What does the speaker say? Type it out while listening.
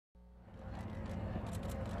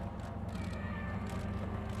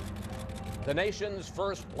The nation's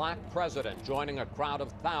first black president joining a crowd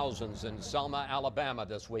of thousands in Selma, Alabama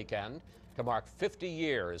this weekend to mark 50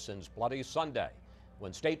 years since Bloody Sunday,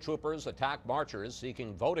 when state troopers attacked marchers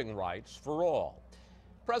seeking voting rights for all.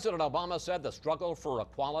 President Obama said the struggle for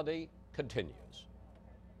equality continues.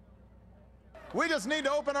 We just need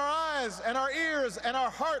to open our eyes and our ears and our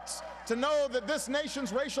hearts to know that this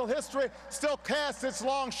nation's racial history still casts its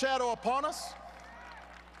long shadow upon us.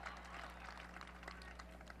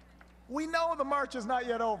 We know the march is not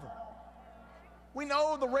yet over. We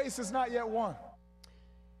know the race is not yet won.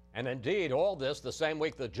 And indeed, all this the same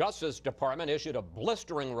week the Justice Department issued a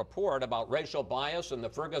blistering report about racial bias in the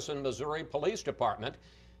Ferguson, Missouri Police Department.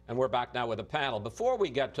 And we're back now with a panel. Before we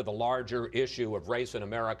get to the larger issue of race in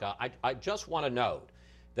America, I just want to note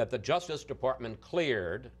that the Justice Department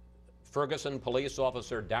cleared Ferguson police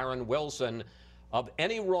officer Darren Wilson of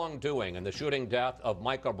any wrongdoing in the shooting death of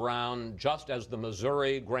Michael Brown, just as the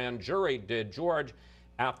Missouri grand jury did, George.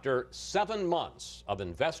 After 7 months of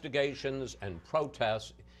investigations and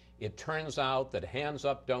protests, it turns out that hands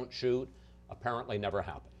up, don't shoot apparently never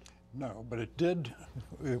happened. No, but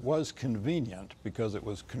it was convenient because it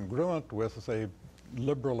was congruent with a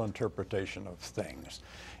liberal interpretation of things.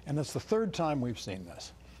 And it's the third time we've seen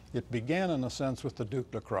this. It began in a sense with the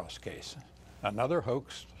Duke lacrosse case. Another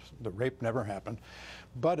hoax, the rape never happened,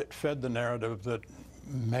 but it fed the narrative that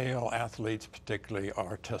male athletes particularly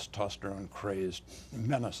are testosterone-crazed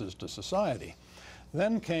menaces to society.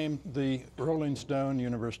 Then came the Rolling Stone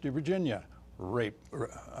University of Virginia rape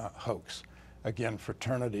hoax. Again,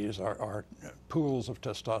 fraternities are pools of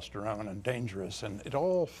testosterone and dangerous, and it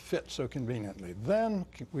all fits so conveniently. Then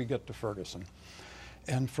we get to Ferguson.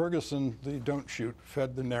 And Ferguson, the don't shoot,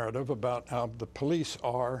 fed the narrative about how the police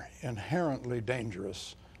are inherently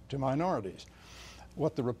dangerous to minorities.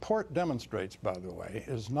 What the report demonstrates, by the way,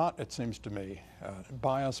 is not, it seems to me,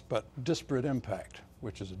 bias, but disparate impact,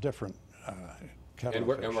 which is a different and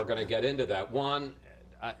we're going to get into that. One,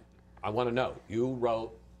 I want to know, you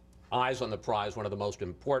wrote Eyes on the Prize, one of the most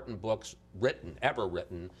important books ever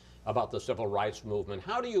written about the civil rights movement.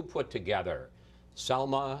 How do you put together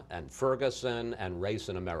Selma and Ferguson and race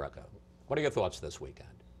in America? What are your thoughts this weekend?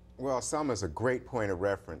 Well, Selma is a great point of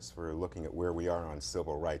reference for looking at where we are on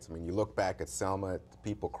civil rights. I mean, you look back at Selma, at the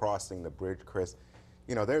people crossing the bridge, Chris.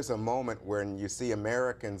 You know, there's a moment when you see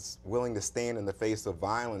Americans willing to stand in the face of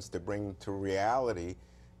violence to bring to reality,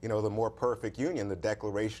 you know, the more perfect union. The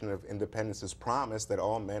Declaration of Independence's promise that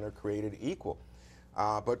all men are created equal.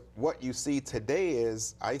 But what you see today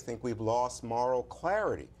is, I think we've lost moral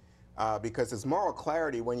clarity. Because it's moral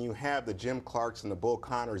clarity when you have the Jim Clarks and the Bull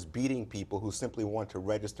Connors beating people who simply want to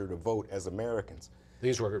register to vote as Americans.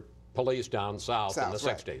 These were police down south in the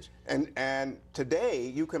 60s. And today,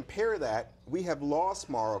 you compare that, we have lost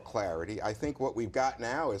moral clarity. I think what we've got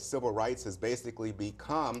now is civil rights has basically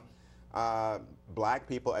become black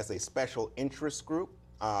people as a special interest group,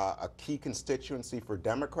 a key constituency for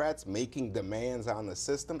Democrats, making demands on the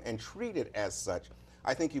system and treated as such.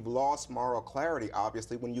 I think you've lost moral clarity,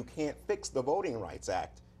 obviously, when you can't fix the Voting Rights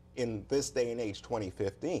Act in this day and age,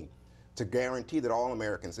 2015, to guarantee that all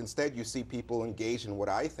Americans. Instead, you see people engaged in what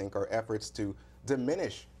I think are efforts to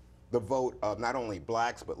diminish the vote of not only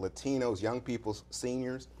blacks, but Latinos, young people,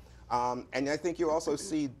 seniors. And I think you also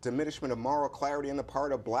see diminishment of moral clarity on the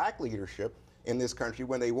part of black leadership in this country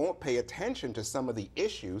when they won't pay attention to some of the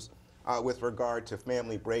issues with regard to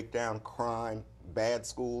family breakdown, crime, bad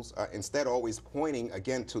schools, instead always pointing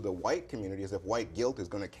again to the white community as if white guilt is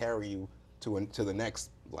going to carry you to the next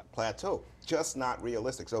plateau. Just not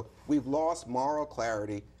realistic. So we've lost moral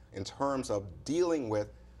clarity in terms of dealing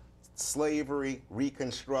with slavery,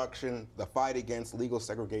 Reconstruction, the fight against legal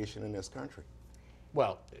segregation in this country.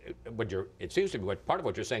 Well, it seems to me part of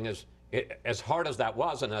what you're saying is, as hard as that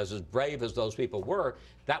was and as brave as those people were,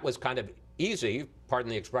 that was kind of easy, pardon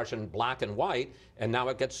the expression, black and white, and now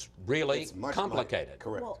it gets really complicated.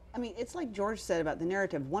 Correct. Well, I mean, it's like George said about the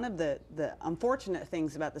narrative. One of the unfortunate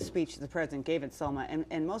things about the speech the president gave at Selma,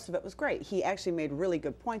 and most of it was great. He actually made really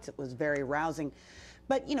good points. It was very rousing.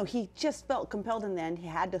 But, you know, he just felt compelled in the end. He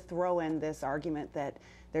had to throw in this argument that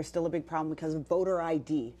there's still a big problem because of voter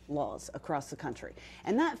ID laws across the country.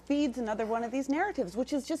 And that feeds another one of these narratives,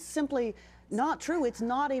 which is just simply not true. It's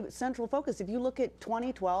not a central focus. If you look at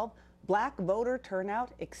 2012, black voter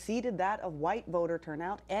turnout exceeded that of white voter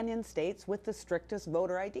turnout, and in states with the strictest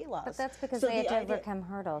voter ID laws. But that's because they had to overcome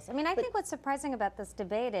hurdles. I mean, I think what's surprising about this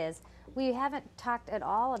debate is we haven't talked at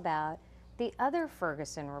all about the other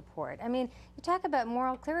Ferguson report. I mean, you talk about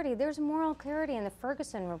moral clarity. There's moral clarity in the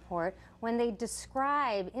Ferguson report when they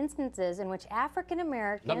describe instances in which African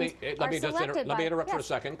Americans Let me interrupt for a yes.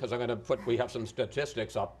 second, because I'm going to put, we have some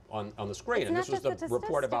statistics up on the screen. It's And not this is the just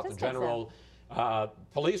report about the statistics, general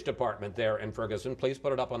police department there in Ferguson. Please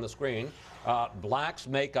put it up on the screen. Blacks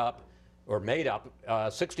made up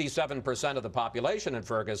 67% of the population in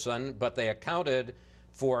Ferguson, but they accounted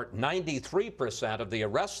for 93% of the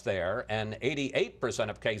arrests there and 88%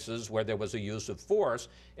 of cases where there was a use of force.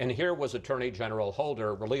 And here was Attorney General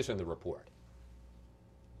Holder releasing the report.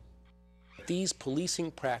 These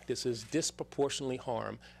policing practices disproportionately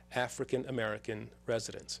harm African American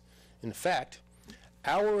residents. In fact,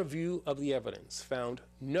 our review of the evidence found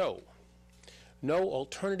no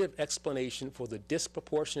alternative explanation for the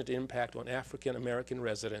disproportionate impact on African American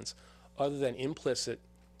residents other than implicit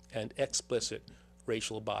and explicit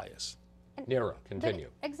racial bias. Nira, continue.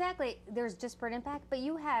 Exactly. There's disparate impact, but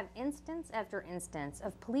you have instance after instance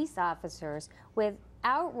of police officers with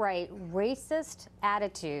outright racist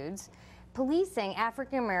attitudes policing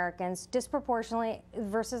African Americans disproportionately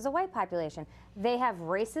versus the white population. They have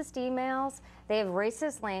racist emails, they have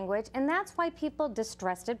racist language, and that's why people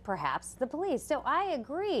distrusted perhaps the police. So I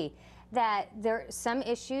agree that some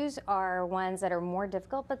issues are ones that are more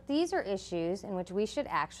difficult, but these are issues in which we should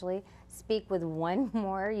actually speak with one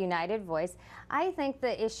more united voice. I think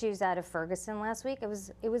the issues out of Ferguson last week, it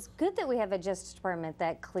was good that we have a Justice Department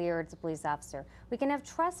that cleared the police officer. We can have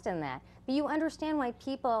trust in that. But you understand why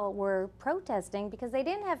people were protesting, because they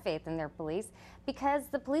didn't have faith in their police, because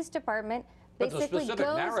the police department basically the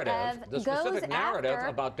specific narrative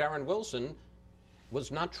about Darren Wilson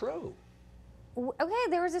was not true. Okay,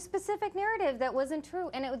 there was a specific narrative that wasn't true,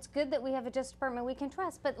 and it was good that we have a Justice Department we can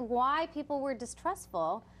trust. But why people were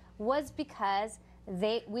distrustful was because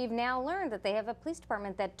we've now learned that they have a police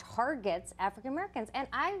department that targets African Americans. And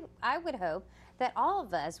I would hope that all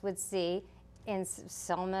of us would see in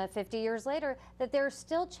Selma 50 years later that there are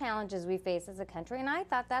still challenges we face as a country. And I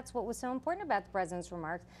thought that's what was so important about the president's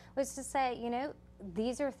remarks, was to say, you know,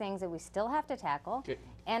 these are things that we still have to tackle,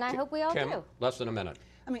 and I hope we all do. Less than a minute.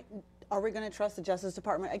 I mean, are we going to trust the Justice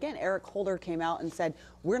Department? Again, Eric Holder came out and said,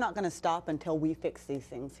 we're not going to stop until we fix these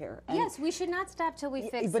things here. And yes, we should not stop till we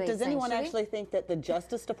fix these things. But does anyone actually think that the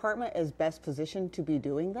Justice Department is best positioned to be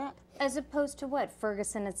doing that? As opposed to what?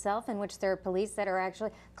 Ferguson itself, in which there are police that are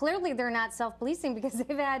actually, clearly they're not self-policing, because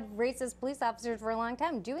they've had racist police officers for a long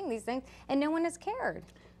time doing these things, and no one has cared.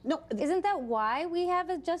 No, isn't that why we have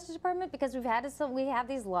a Justice Department? Because we have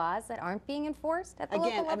these laws that aren't being enforced at the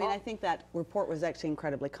local level? I mean, I think that report was actually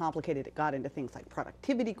incredibly complicated. It got into things like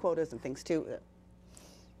productivity quotas and things too. It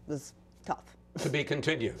was tough. To be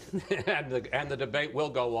continued, and the debate will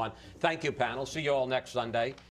go on. Thank you, panel. See you all next Sunday.